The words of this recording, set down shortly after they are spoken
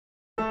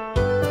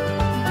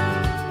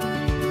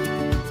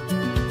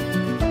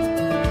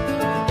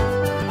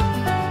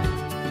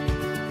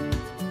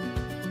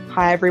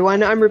Hi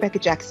everyone, I'm Rebecca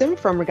Jackson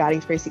from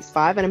Regarding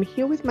 365 and I'm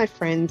here with my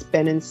friends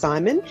Ben and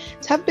Simon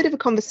to have a bit of a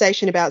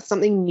conversation about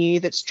something new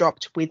that's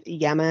dropped with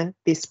Yammer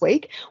this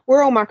week.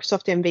 We're all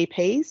Microsoft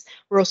MVPs.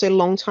 We're also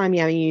long-time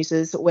Yammer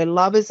users. We're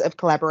lovers of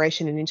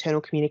collaboration and internal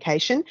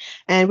communication.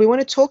 And we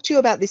want to talk to you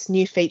about this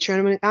new feature.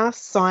 And I'm going to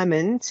ask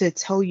Simon to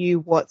tell you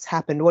what's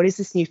happened. What is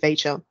this new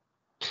feature?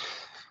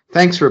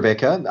 Thanks,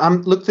 Rebecca.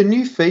 Look, the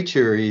new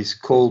feature is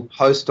called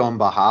Post on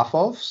Behalf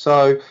of.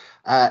 So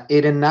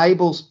it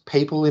enables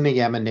people in a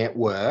Yammer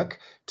network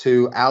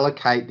to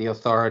allocate the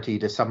authority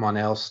to someone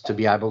else to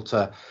be able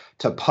to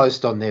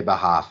post on their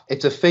behalf.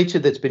 It's a feature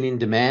that's been in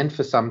demand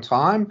for some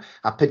time,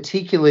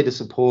 particularly to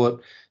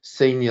support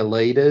senior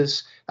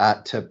leaders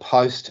to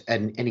post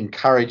and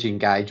encourage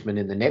engagement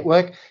in the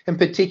network, and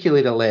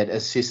particularly to let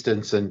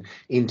assistants and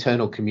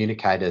internal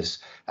communicators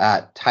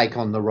take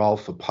on the role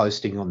for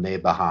posting on their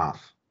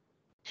behalf.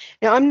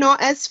 Now, I'm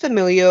not as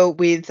familiar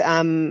with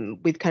kind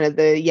of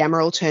the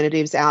Yammer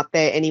alternatives out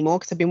there anymore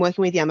because I've been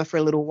working with Yammer for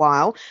a little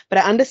while, but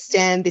I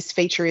understand this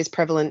feature is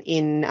prevalent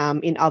in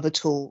other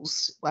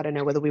tools. I don't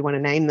know whether we want to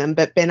name them,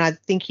 but Ben, I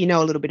think you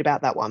know a little bit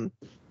about that one.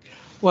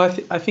 Well,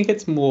 I think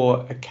it's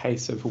more a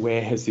case of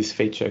where has this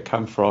feature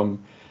come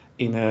from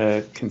in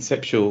a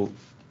conceptual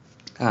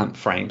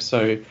frame.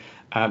 So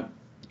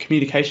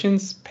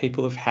communications,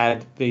 people have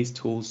had these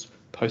tools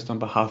post on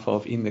behalf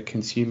of in the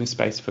consumer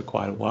space for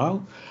quite a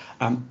while.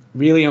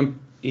 Really,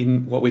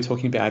 in what we're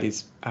talking about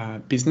is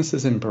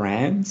businesses and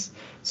brands.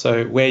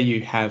 So where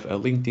you have a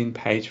LinkedIn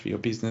page for your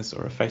business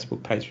or a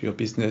Facebook page for your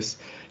business,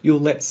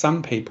 you'll let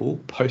some people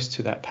post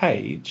to that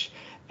page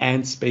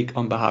and speak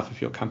on behalf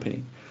of your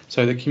company.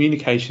 So the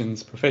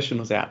communications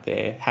professionals out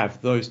there have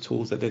those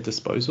tools at their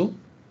disposal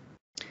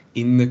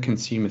in the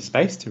consumer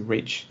space to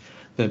reach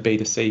the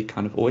B2C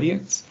kind of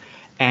audience.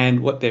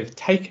 And what they've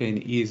taken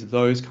is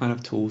those kind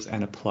of tools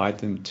and applied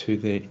them to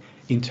the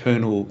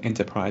internal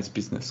enterprise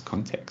business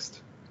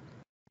context.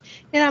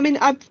 Yeah, I mean,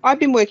 I've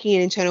been working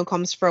in internal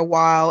comms for a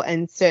while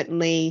and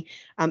certainly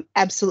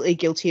absolutely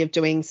guilty of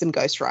doing some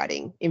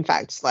ghostwriting. In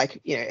fact,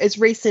 as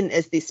recent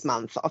as this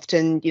month,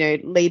 often,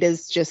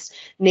 leaders just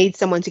need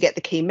someone to get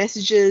the key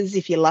messages.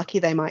 If you're lucky,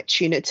 they might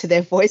tune it to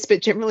their voice,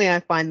 but generally I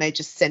find they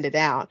just send it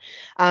out.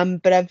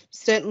 But I've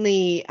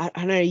certainly, I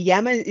don't know,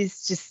 Yammer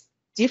is just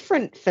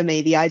different for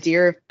me. The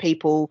idea of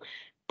people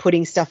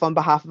putting stuff on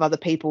behalf of other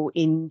people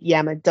in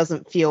Yammer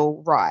doesn't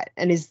feel right.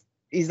 And is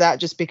that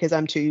just because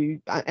am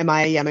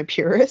I a Yammer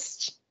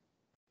purist?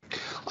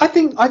 I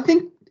think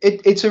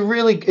it's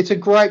a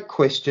great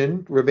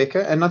question,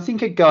 Rebecca, and I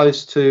think it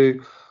goes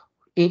to,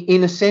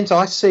 in a sense,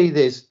 I see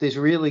there's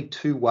really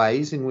two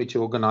ways in which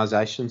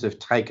organisations have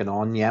taken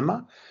on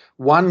Yammer.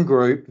 One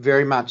group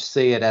very much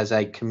see it as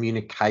a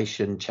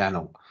communication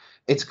channel.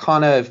 It's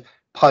kind of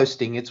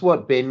posting. It's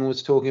what Ben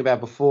was talking about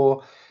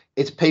before.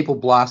 It's people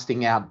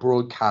blasting out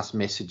broadcast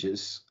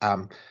messages.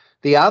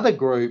 The other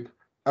group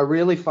are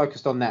really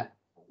focused on that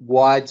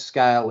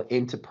wide-scale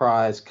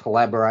enterprise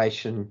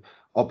collaboration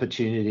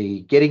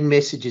opportunity, getting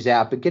messages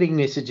out, but getting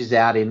messages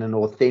out in an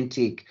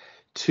authentic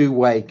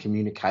two-way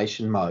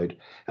communication mode.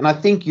 And I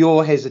think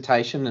your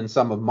hesitation and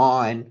some of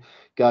mine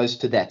goes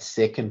to that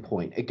second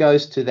point. It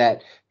goes to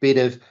that bit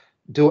of,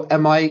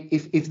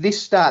 if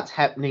this starts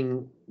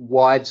happening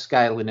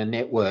wide-scale in a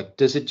network,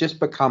 does it just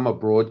become a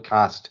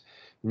broadcast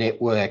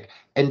network?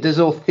 And does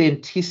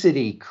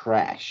authenticity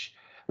crash?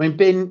 I mean,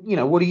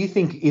 Ben, what do you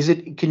think?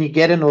 Can you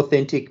get an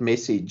authentic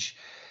message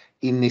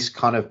in this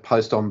kind of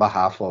post on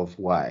behalf of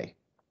way?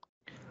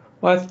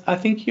 Well, I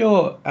think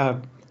you're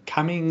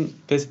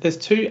there's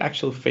two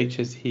actual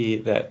features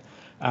here that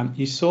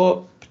you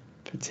saw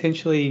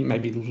potentially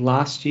maybe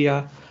last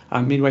year,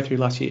 midway through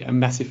last year, a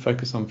massive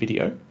focus on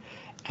video.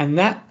 And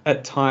that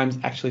at times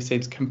actually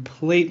seems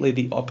completely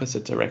the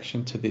opposite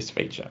direction to this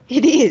feature.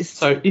 It is.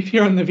 So if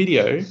you're on the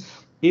video,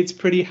 it's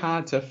pretty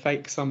hard to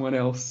fake someone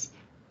else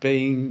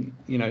being,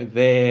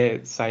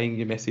 there saying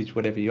your message,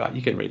 whatever you are.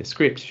 You can read a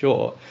script,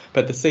 sure,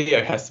 but the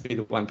CEO has to be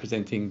the one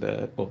presenting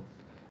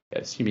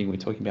assuming we're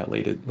talking about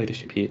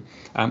leadership here,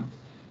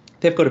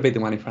 they've got to be the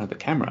one in front of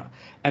the camera.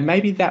 And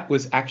maybe that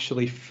was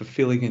actually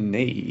fulfilling a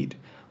need,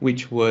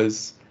 which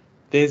was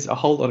there's a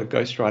whole lot of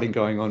ghostwriting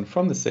going on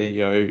from the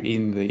CEO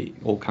in the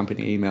all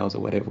company emails or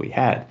whatever we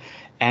had.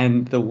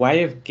 And the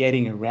way of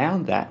getting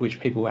around that,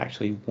 which people were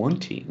actually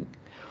wanting,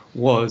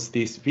 was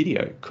this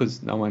video,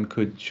 because no one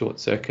could short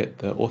circuit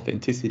the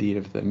authenticity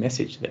of the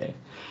message there.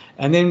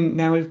 And then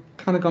now we've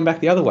kind of gone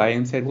back the other way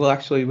and said, well,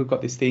 actually, we've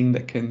got this thing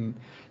that can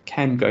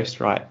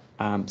ghostwrite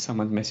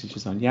someone's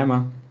messages on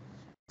Yammer.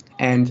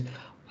 And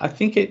I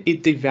think it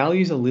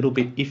devalues a little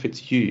bit, if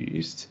it's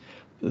used,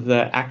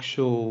 the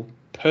actual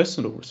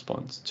personal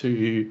response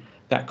to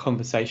that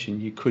conversation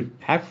you could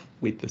have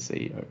with the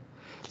CEO.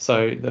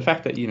 So the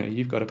fact that,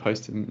 you've got a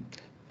post and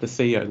the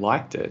CEO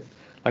liked it,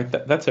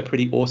 that's a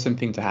pretty awesome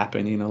thing to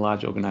happen in a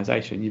large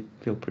organisation. You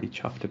feel pretty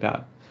chuffed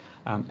about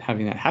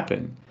having that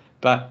happen.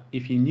 But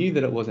if you knew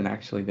that it wasn't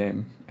actually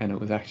them and it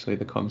was actually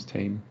the comms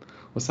team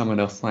or someone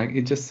else,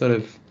 it just sort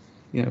of,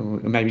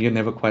 maybe you're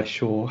never quite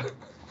sure who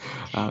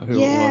it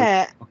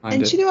was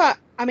behind it.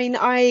 And I mean,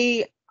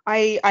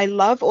 I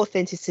love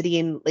authenticity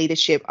in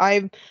leadership.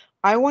 I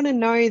want to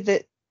know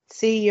that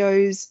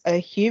CEOs are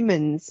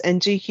humans and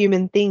do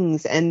human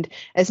things. And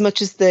as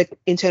much as the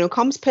internal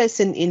comms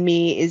person in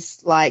me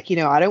is like,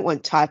 I don't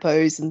want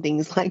typos and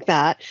things like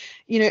that.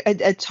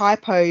 A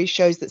typo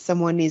shows that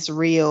someone is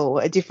real.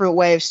 A different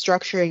way of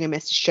structuring a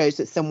message shows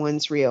that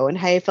someone's real. And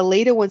hey, if a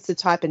leader wants to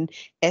type an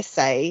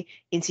essay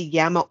into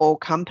Yammer or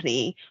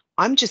company,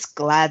 I'm just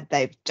glad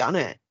they've done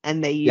it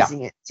and they're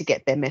using it to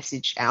get their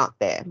message out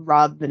there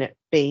rather than it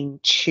being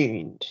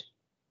tuned.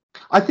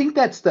 I think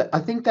that's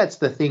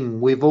the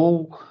thing we've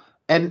all,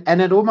 and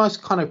it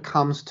almost kind of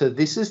comes to,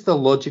 this is the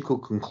logical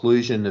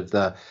conclusion of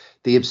the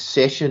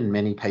obsession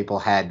many people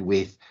had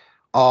with,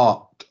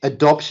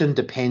 adoption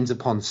depends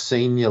upon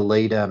senior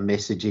leader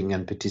messaging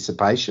and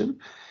participation.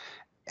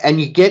 And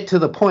you get to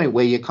the point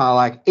where you're kind of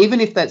like, even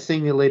if that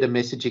senior leader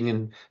messaging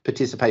and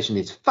participation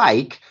is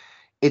fake,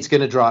 it's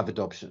going to drive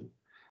adoption.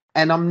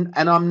 And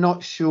I'm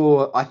not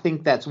sure. I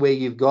think that's where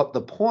you've got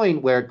the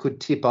point where it could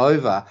tip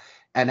over,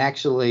 and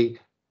actually,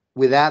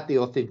 without the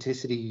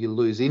authenticity, you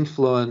lose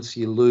influence,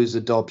 you lose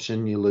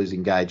adoption, you lose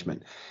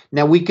engagement.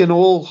 Now, we can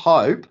all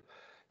hope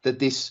that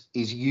this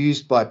is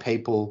used by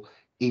people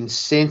in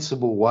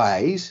sensible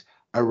ways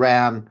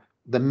around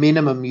the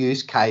minimum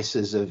use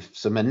cases of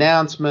some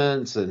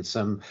announcements and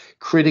some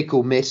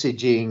critical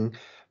messaging.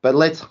 But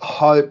let's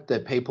hope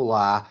that people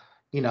are,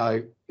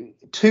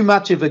 too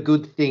much of a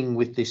good thing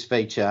with this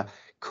feature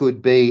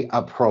could be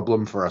a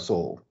problem for us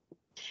all.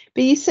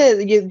 But you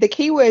said the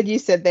key word you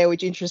said there,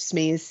 which interests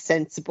me, is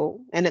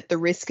sensible. And at the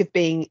risk of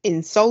being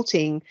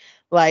insulting,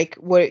 like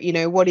what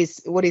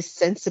is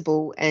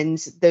sensible?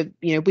 And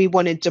we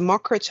want to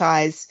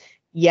democratize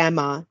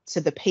Yammer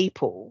to the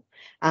people,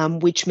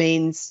 which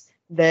means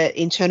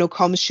the internal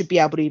comms should be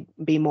able to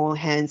be more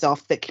hands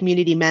off. That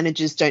community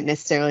managers don't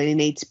necessarily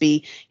need to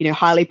be,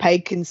 highly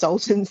paid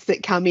consultants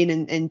that come in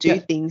and do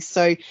things.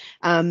 So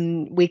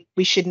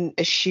we shouldn't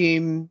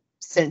assume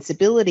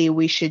sensibility.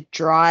 We should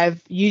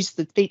use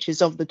the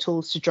features of the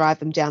tools to drive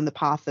them down the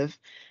path of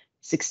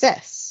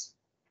success.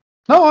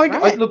 No,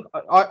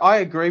 I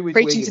agree with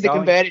preaching to the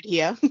converted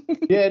here.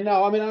 Yeah,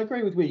 no, I mean, I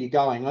agree with where you're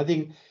going. I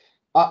think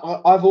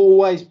I've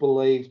always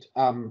believed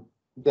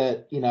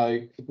that,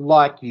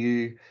 like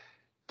you,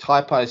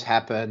 typos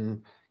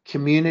happen.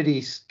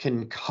 Communities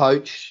can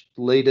coach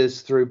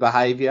leaders through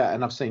behavior,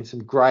 and I've seen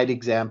some great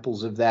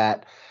examples of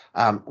that.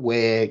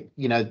 Where,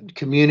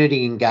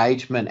 community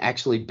engagement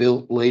actually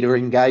built leader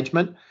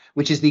engagement,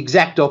 which is the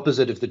exact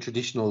opposite of the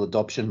traditional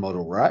adoption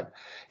model, right?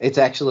 It's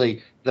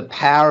actually the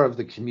power of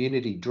the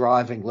community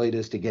driving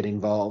leaders to get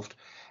involved.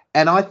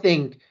 And I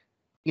think,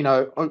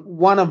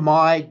 one of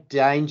my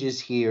dangers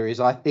here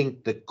is I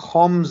think the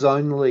comms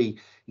only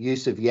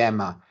use of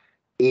Yammer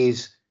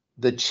is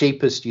the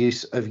cheapest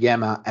use of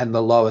Yammer and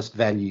the lowest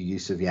value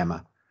use of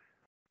Yammer.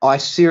 I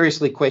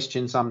seriously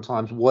question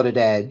sometimes what it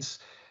adds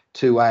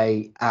to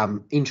a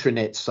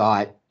intranet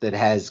site that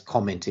has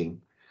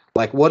commenting.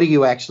 Like, what are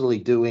you actually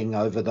doing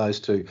over those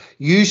two?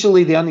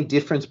 Usually the only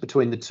difference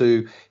between the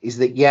two is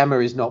that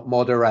Yammer is not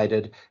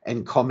moderated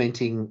and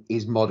commenting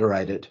is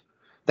moderated.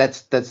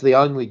 That's the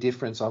only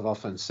difference I've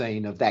often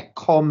seen of that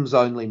comms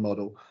only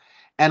model.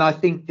 And I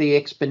think the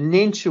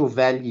exponential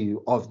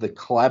value of the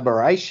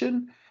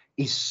collaboration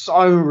is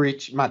so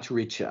much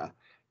richer,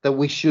 that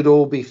we should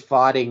all be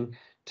fighting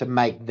to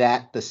make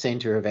that the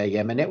center of our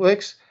Yammer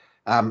networks.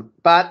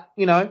 But,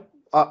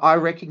 I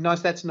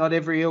recognize that's not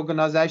every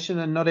organization,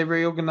 and not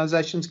every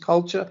organization's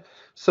culture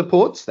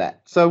supports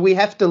that. So we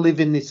have to live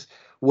in this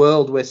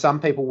world where some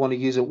people want to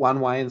use it one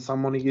way and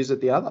some want to use it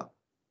the other.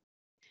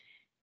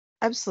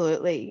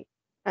 Absolutely.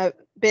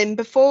 Ben,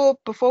 before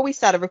we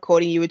started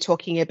recording, you were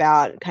talking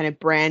about kind of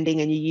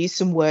branding, and you used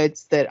some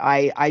words that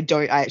I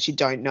actually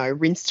don't know,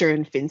 Rinster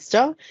and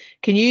Finster.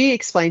 Can you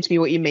explain to me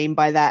what you mean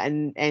by that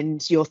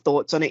and your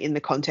thoughts on it in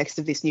the context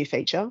of this new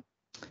feature?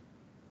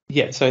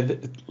 Yeah, so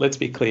let's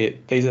be clear.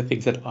 These are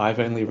things that I've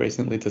only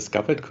recently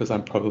discovered because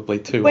I'm probably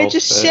too old. We're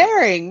just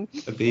sharing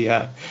for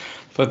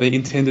the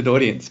intended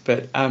audience.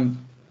 But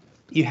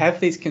you have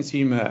these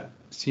consumer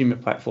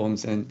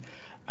platforms, and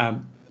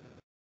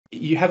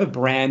you have a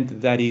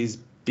brand that is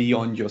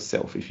beyond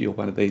yourself. If you're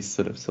one of these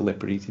sort of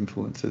celebrities,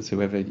 influencers,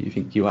 whoever you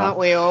think you are, aren't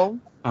we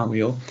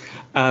all?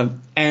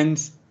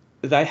 And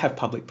they have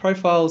public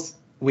profiles.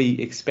 We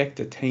expect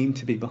a team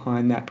to be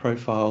behind that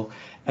profile.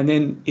 And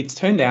then it's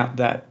turned out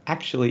that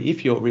actually,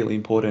 if you're really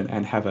important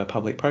and have a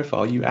public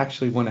profile, you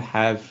actually want to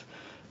have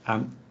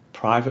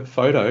private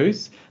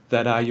photos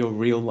that are your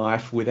real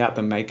life, without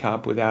the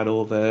makeup, without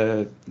all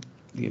the,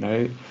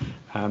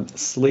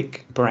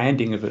 slick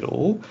branding of it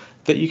all,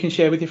 that you can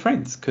share with your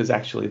friends, because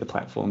actually the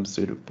platform's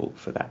suitable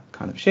for that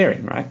kind of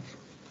sharing, right?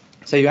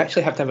 So you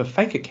actually have to have a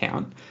fake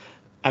account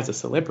as a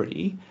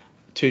celebrity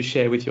to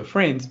share with your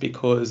friends,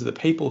 because the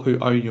people who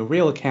own your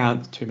real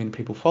account, too many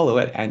people follow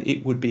it, and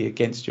it would be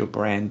against your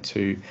brand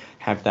to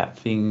have that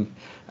thing,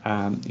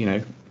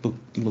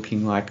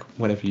 looking like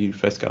whenever you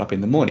first got up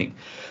in the morning.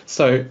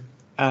 So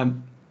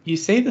you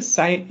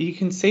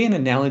can see an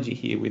analogy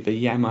here with the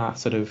Yammer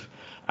sort of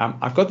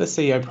I've got the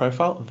CEO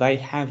profile, they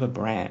have a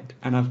brand,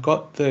 and I've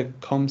got the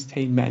comms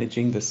team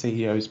managing the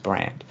CEO's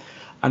brand.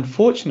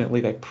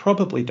 Unfortunately, they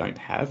probably don't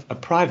have a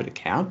private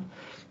account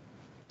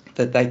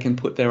that they can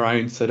put their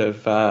own sort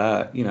of,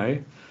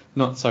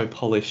 not so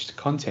polished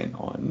content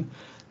on,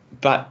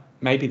 but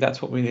maybe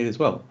that's what we need as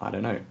well. I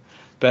don't know.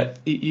 But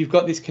you've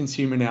got this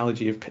consumer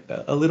analogy of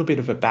a little bit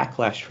of a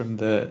backlash from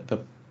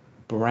the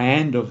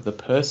brand of the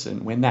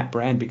person when that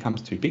brand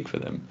becomes too big for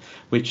them,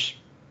 which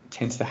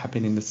tends to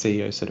happen in the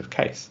CEO sort of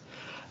case.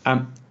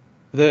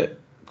 The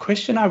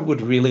question I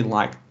would really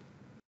like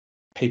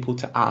people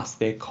to ask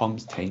their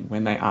comms team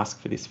when they ask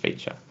for this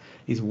feature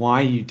is,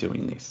 why are you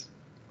doing this?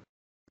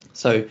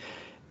 So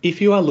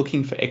if you are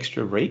looking for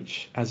extra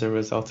reach as a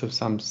result of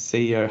some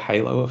CEO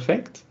halo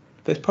effect,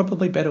 there's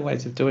probably better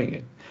ways of doing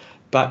it.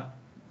 But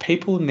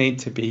people need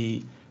to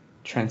be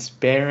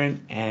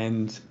transparent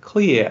and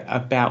clear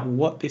about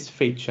what this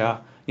feature,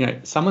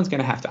 someone's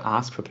going to have to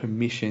ask for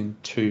permission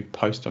to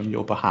post on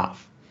your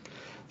behalf.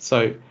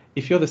 So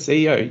if you're the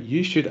CEO,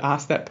 you should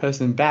ask that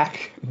person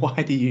back,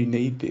 why do you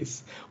need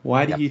this?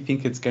 Why do you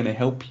think it's going to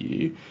help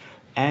you?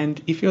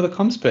 And if you're the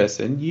comms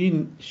person,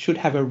 you should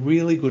have a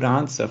really good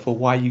answer for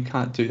why you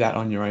can't do that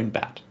on your own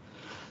bat,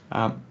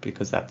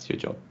 because that's your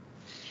job.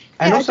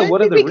 And also,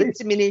 what are the risks?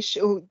 Diminish?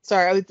 Oh,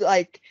 sorry, I would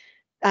like.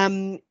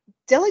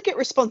 Delegate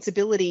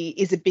responsibility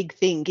is a big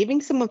thing.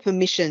 Giving someone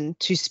permission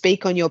to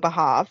speak on your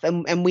behalf,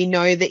 and we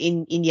know that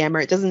in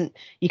Yammer,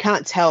 you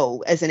can't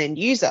tell as an end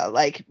user,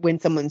 like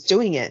when someone's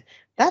doing it.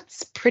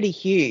 That's pretty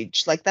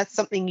huge. Like that's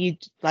something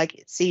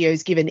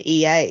CEOs give an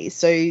EA,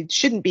 so it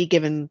shouldn't be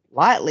given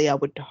lightly, I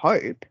would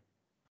hope.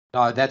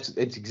 No, it's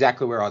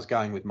exactly where I was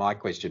going with my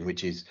question,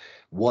 which is,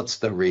 what's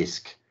the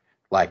risk?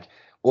 Like,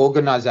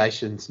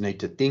 organizations need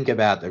to think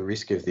about the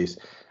risk of this.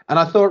 And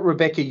I thought,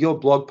 Rebecca, your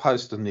blog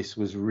post on this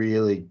was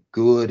really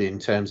good in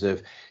terms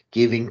of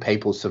giving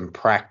people some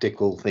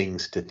practical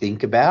things to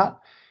think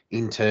about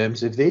in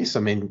terms of this.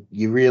 I mean,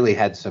 you really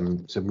had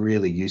some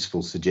really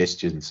useful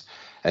suggestions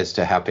as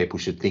to how people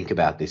should think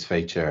about this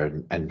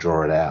feature and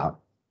draw it out.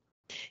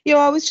 Yeah,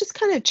 I was just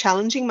kind of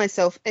challenging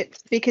myself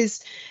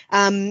because,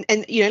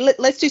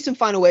 let's do some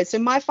final words. So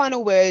my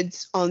final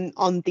words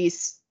on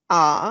this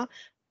are,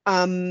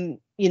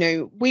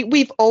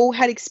 we've all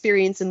had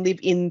experience and live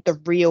in the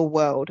real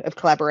world of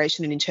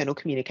collaboration and internal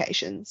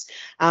communications.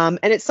 And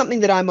it's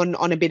something that I'm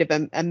on a bit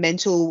of a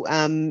mental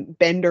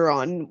bender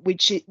on,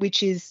 which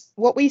is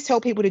what we tell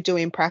people to do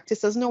in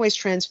practice doesn't always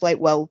translate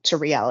well to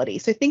reality.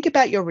 So think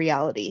about your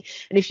reality.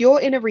 And if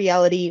you're in a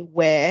reality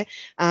where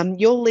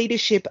your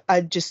leadership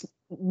are just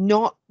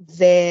not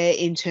there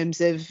in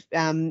terms of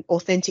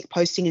authentic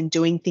posting and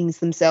doing things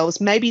themselves,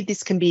 maybe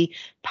this can be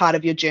part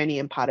of your journey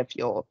and part of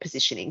your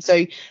positioning.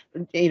 So,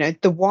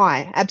 the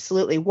why,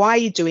 absolutely. Why are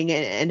you doing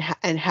it,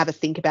 and have a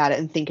think about it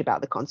and think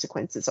about the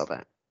consequences of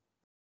it.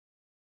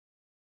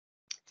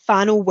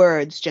 Final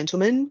words,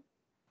 gentlemen.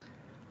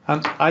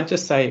 I'd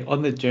just say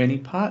on the journey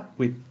part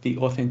with the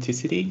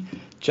authenticity,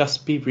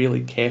 just be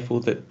really careful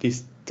that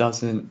this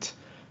doesn't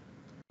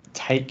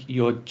take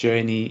your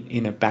journey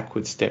in a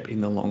backward step in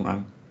the long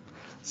run.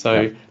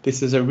 So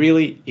This is a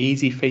really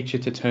easy feature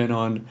to turn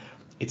on.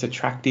 It's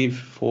attractive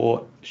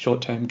for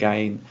short-term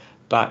gain,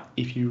 but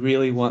if you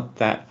really want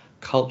that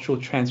cultural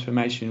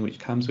transformation which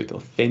comes with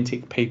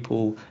authentic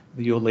people,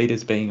 your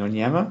leaders being on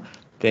Yammer,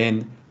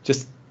 then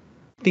just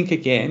think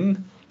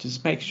again.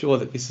 Just make sure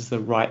that this is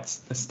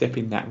a step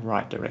in that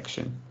right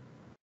direction.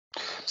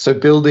 So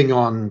building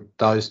on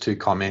those two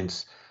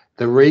comments,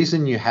 the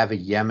reason you have a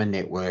Yammer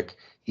network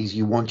is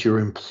you want your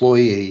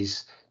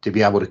employees to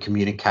be able to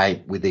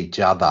communicate with each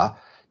other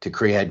to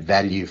create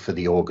value for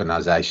the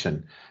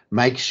organisation.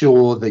 Make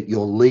sure that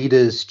your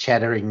leaders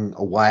chattering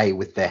away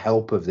with the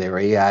help of their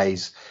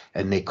EAs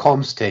and their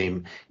comms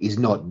team is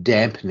not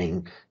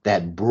dampening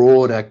that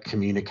broader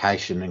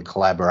communication and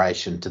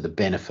collaboration to the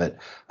benefit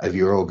of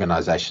your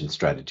organisation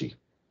strategy.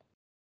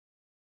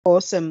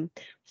 Awesome.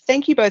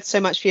 Thank you both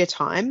so much for your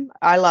time.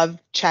 I love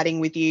chatting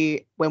with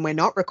you when we're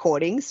not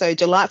recording. So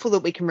delightful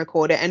that we can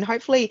record it, and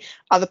hopefully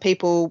other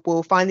people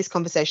will find this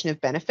conversation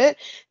of benefit.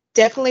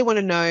 Definitely want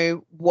to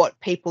know what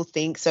people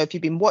think. So if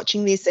you've been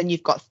watching this and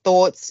you've got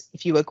thoughts,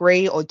 if you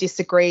agree or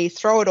disagree,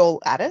 throw it all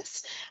at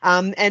us.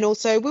 And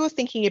also we were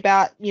thinking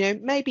about,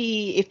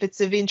 maybe if it's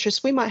of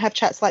interest, we might have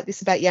chats like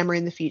this about Yammer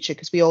in the future,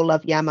 because we all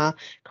love Yammer,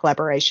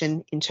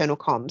 collaboration, internal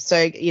comms.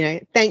 So,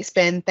 thanks,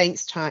 Ben.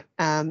 Thanks,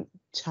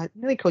 I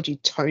nearly called you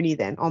Tony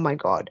then. Oh my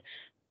God.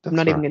 I'm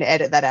not even going to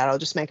edit that out. I'll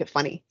just make it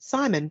funny.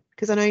 Simon,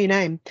 because I know your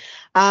name.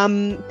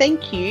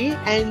 Thank you.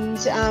 And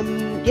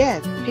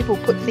people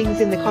put things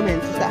in the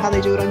comments. Is that how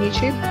they do it on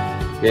YouTube?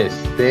 Yes,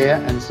 there,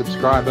 and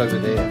subscribe over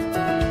there.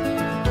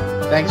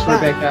 Thanks,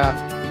 Rebecca.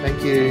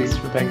 Thank you.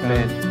 Thanks, Rebecca.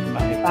 Ben.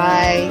 Bye.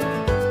 Bye.